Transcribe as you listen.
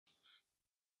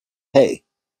Hey,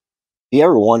 have you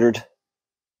ever wondered,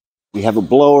 we have a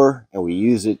blower and we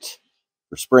use it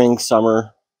for spring,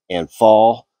 summer, and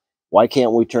fall. Why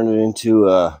can't we turn it into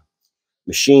a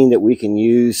machine that we can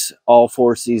use all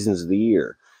 4 seasons of the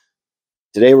year?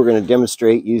 Today we're going to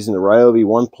demonstrate using the Ryobi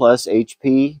One Plus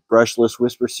HP Brushless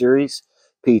Whisper Series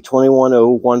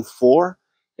P21014,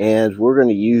 and we're going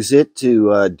to use it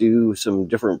to do some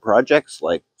different projects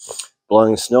like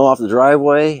blowing snow off the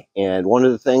driveway. And one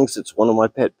of the things that's one of my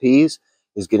pet peeves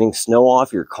is getting snow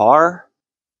off your car,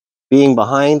 being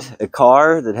behind a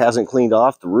car that hasn't cleaned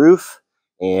off the roof,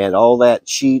 and all that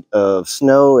sheet of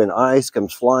snow and ice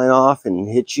comes flying off and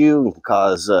hits you and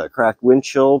cause cracked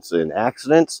windshields and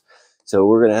accidents. So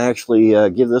we're going to actually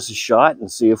give this a shot and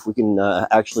see if we can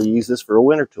actually use this for a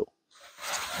winter tool.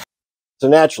 So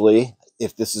naturally,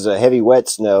 if this is a heavy wet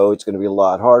snow, it's going to be a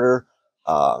lot harder.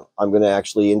 I'm going to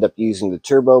actually end up using the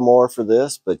turbo more for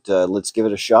this, but let's give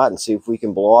it a shot and see if we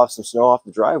can blow off some snow off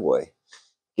the driveway.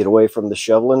 Get away from the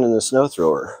shoveling and the snow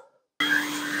thrower.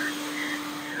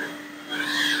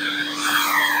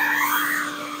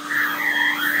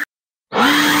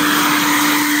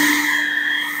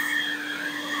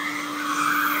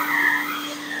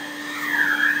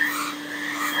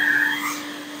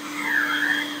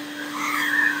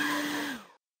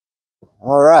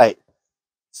 All right,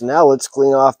 so now let's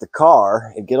clean off the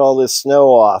car and get all this snow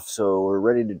off so we're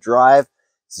ready to drive.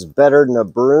 This is better than a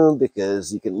broom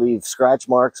because you can leave scratch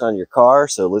marks on your car,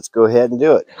 so let's go ahead and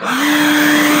do it.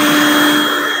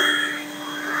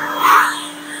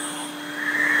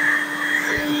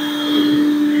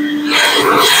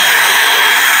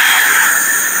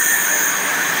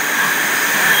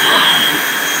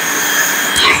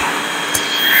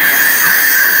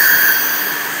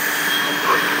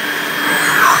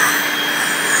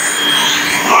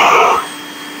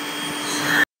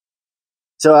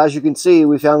 So as you can see,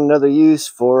 we found another use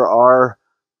for our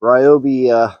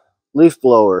Ryobi leaf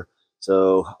blower.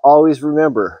 So always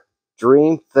remember,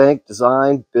 dream, think,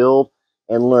 design, build,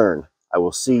 and learn. I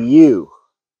will see you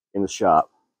in the shop.